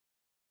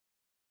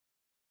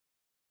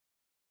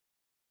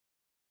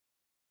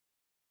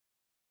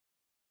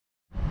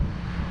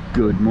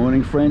Good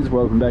morning, friends,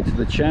 welcome back to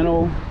the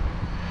channel.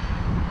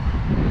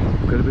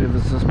 Got a bit of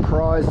a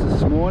surprise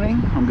this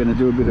morning. I'm going to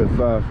do a bit of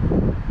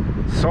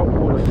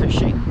saltwater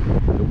fishing.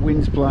 The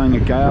wind's blowing a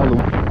gale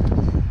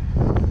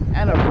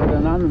and I've got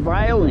an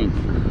unveiling.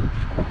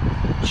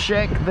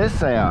 Check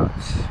this out.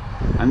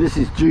 And this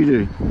is due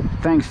to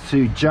thanks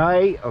to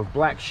Jay of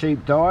Black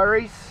Sheep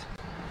Diaries.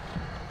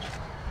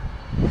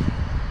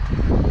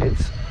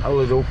 It's a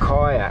little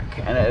kayak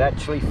and it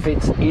actually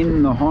fits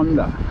in the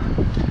Honda.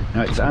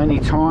 Now it's only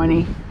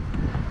tiny,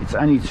 it's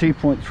only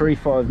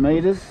 2.35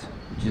 meters,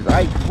 which is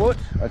 8 foot,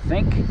 I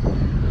think.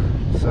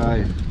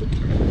 So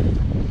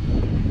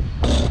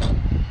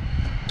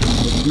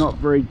it's not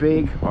very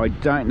big. I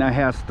don't know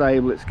how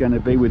stable it's going to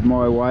be with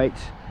my weight,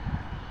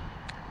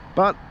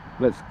 but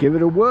let's give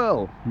it a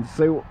whirl and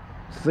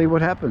see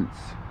what happens.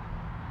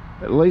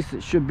 At least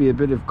it should be a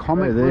bit of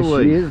comic relief.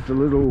 There she is, the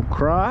little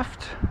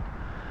craft.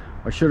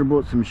 I should have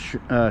bought some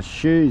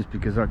shoes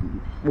because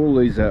all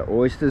these are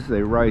oysters,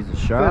 they're razor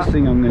sharp. First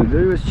thing I'm going to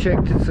do is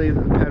check to see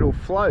that the paddle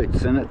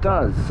floats, and it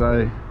does,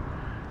 so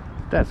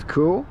that's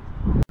cool.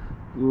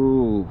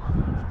 Ooh,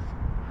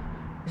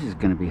 this is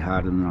going to be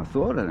harder than I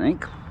thought, I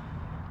think.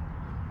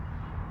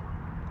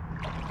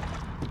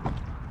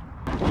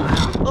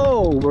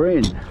 Oh, we're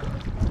in.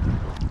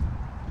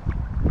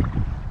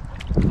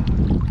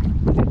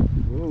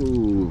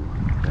 Ooh,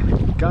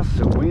 gusts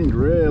of wind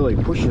really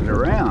push it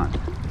around.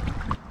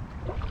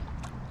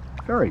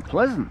 Very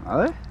pleasant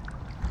though.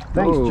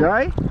 Thanks, ooh.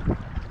 Jay.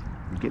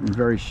 We're getting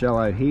very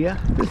shallow here.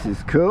 This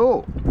is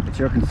cool. As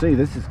you can see,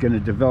 this is going to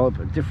develop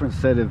a different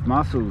set of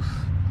muscles.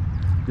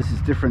 This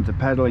is different to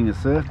paddling a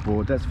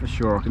surfboard, that's for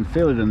sure. I can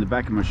feel it in the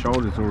back of my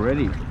shoulders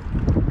already.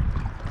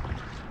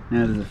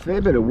 Now there's a fair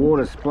bit of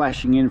water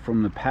splashing in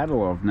from the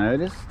paddle, I've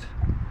noticed.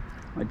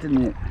 I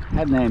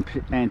hadn't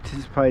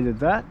anticipated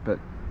that, but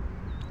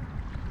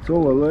it's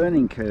all a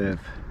learning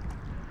curve.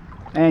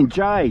 And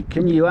Jay,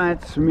 can you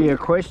answer me a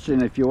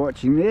question if you're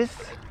watching this?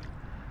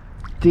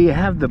 Do you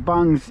have the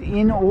bungs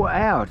in or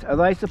out? Are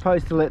they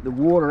supposed to let the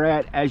water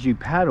out as you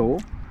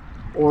paddle?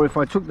 Or if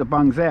I took the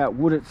bungs out,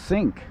 would it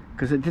sink?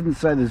 Because it didn't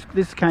say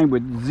this came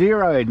with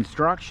zero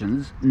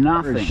instructions,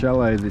 nothing. Very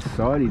shallow this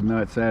side, even though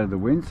it's out of the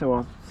wind. So I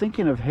was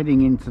thinking of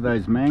heading into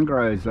those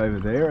mangroves over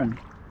there and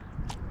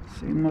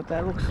seeing what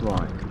that looks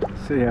like.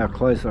 See how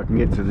close I can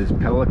get to this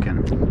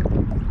pelican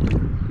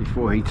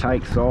before he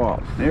takes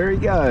off. There he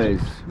goes.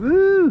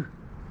 Woo!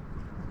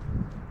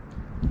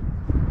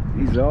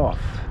 He's off.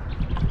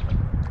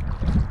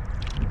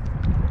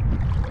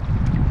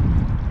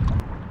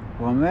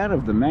 Well, I'm out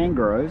of the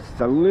mangroves.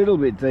 It's a little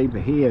bit deeper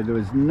here. There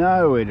was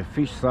nowhere to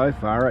fish so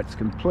far. It's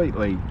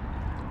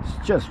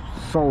just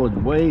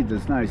solid weed.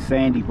 There's no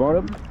sandy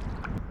bottom.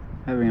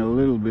 Having a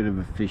little bit of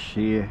a fish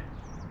here.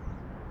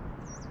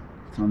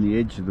 It's on the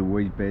edge of the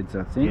weed beds,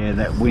 I think. Yeah,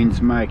 that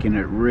wind's making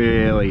it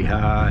really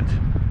hard.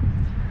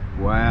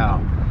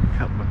 Wow. A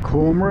couple of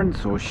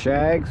cormorants or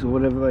shags or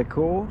whatever they're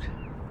called.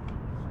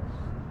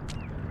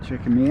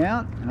 Checking me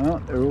out. Oh,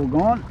 they're all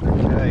gone.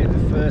 Okay,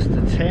 the first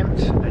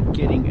attempt at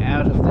getting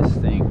out of this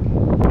thing.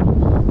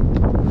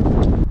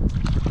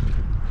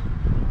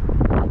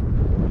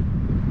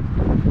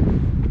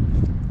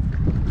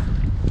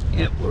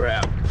 Yep, we're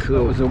out. Cool.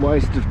 That was a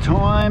waste of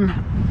time.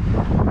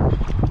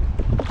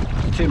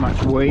 Too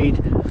much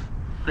weed.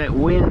 That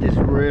wind is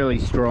really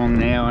strong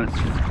now, and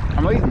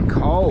I'm even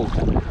cold,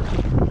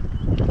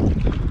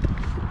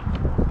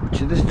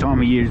 which at this time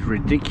of year is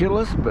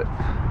ridiculous. But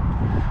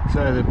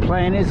so the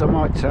plan is I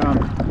might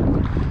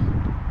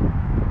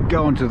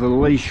go onto the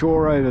lee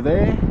shore over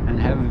there and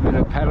have a bit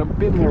of paddle, a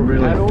bit more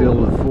really paddle.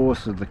 Feel the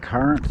force of the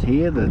current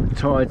here. The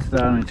tide's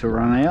starting to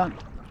run out,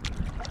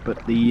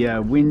 but the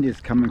wind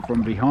is coming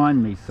from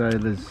behind me, so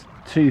there's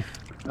two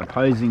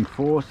opposing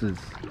forces.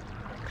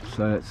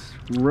 So it's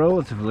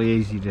relatively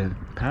easy to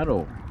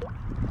paddle,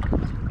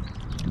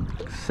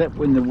 except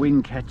when the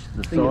wind catches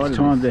the side. It's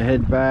time to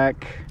head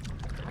back.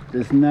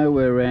 There's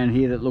nowhere around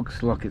here that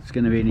looks like it's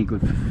going to be any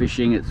good for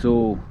fishing. It's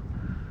all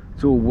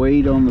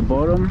weed on the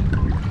bottom.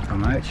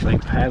 I'm actually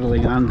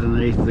paddling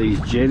underneath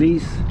these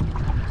jetties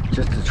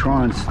just to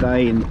try and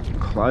stay in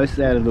close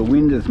out of the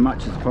wind as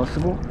much as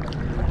possible.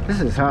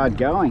 This is hard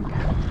going.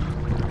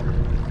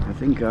 I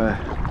think I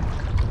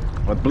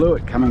blew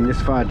it coming this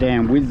far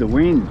down with the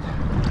wind.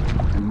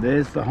 And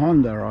there's the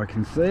Honda, I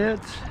can see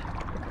it.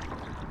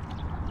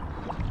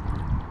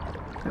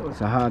 That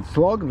was a hard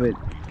slog of it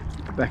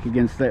back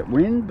against that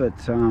wind, but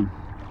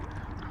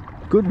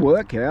good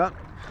workout.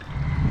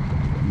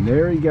 And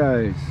there he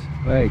goes.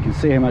 Well, you can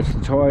see how much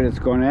the tide has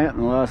gone out in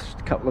the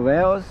last couple of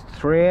hours,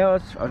 3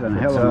 hours. I don't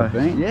know how long it's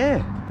been.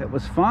 Yeah, that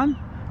was fun.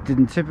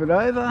 Didn't tip it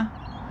over.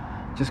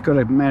 Just got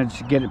to manage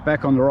to get it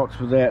back on the rocks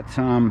without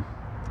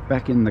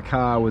back in the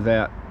car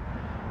without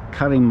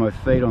cutting my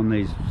feet on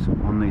these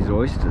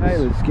oysters. Hey,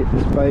 let's get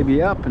this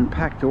baby up and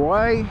packed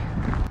away.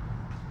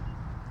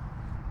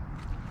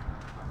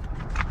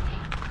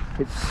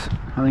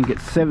 I think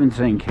it's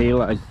 17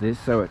 kilos this,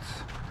 so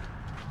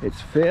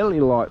it's fairly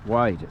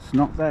lightweight. It's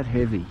not that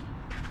heavy.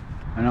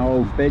 An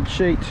old bed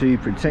sheet to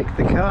protect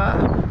the car.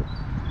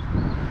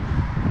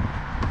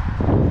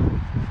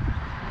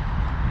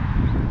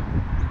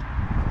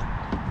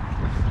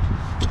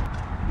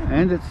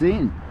 and it's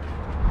in.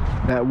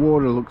 That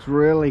water looks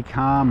really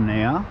calm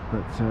now,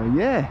 but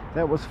yeah,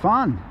 that was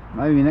fun.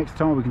 Maybe next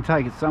time we can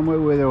take it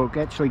somewhere where they'll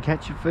actually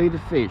catch a feed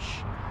of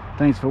fish.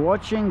 Thanks for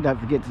watching. Don't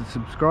forget to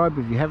subscribe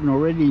if you haven't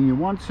already and you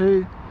want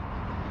to.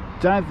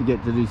 Don't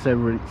forget to do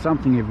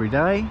something every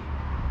day,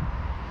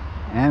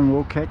 and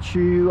we'll catch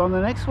you on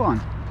the next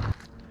one.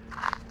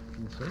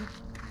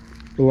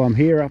 Well, I'm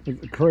here up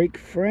at the creek,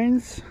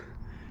 friends,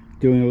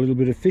 doing a little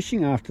bit of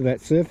fishing after that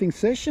surfing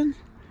session,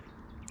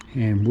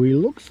 and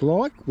looks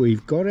like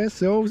we've got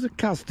ourselves a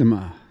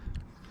customer.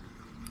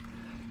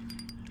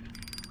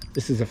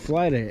 This is a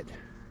flathead.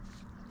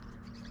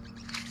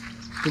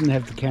 Didn't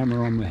have the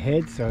camera on my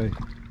head, so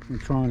I'm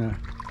trying to.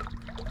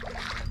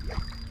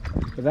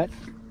 But that's.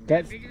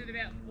 How big is it,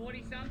 about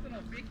 40 something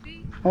or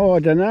 50? Oh, I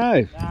don't know.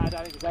 No, I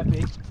don't think it's that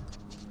big.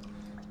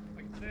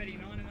 Like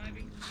 39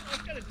 maybe. Oh,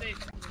 it's got a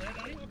decent alert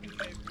on him. I can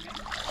see it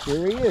from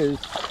here. Here he is.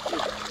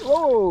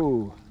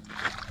 Oh!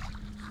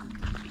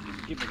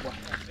 Give me one.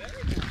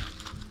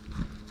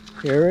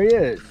 Here he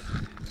is.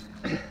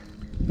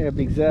 How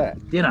big's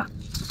that? Dinner.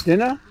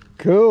 Dinner?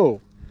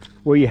 Cool.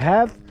 We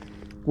have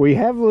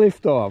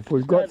liftoff.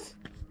 We've got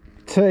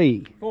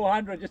tea.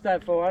 400, just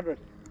over 400.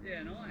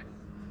 Yeah, nice.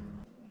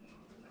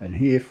 And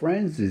here,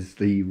 friends, is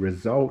the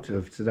result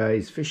of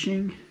today's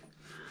fishing.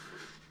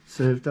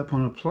 Served up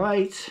on a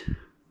plate,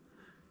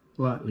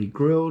 lightly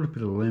grilled, a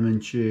bit of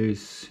lemon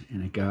juice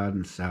and a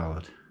garden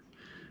salad.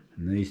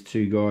 And these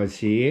two guys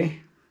here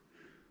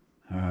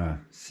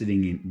are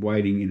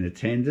waiting in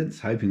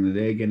attendance, hoping that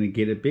they're going to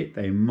get a bit.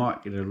 They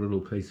might get a little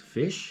piece of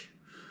fish,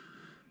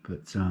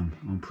 but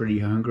I'm pretty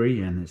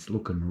hungry and it's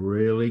looking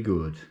really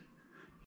good.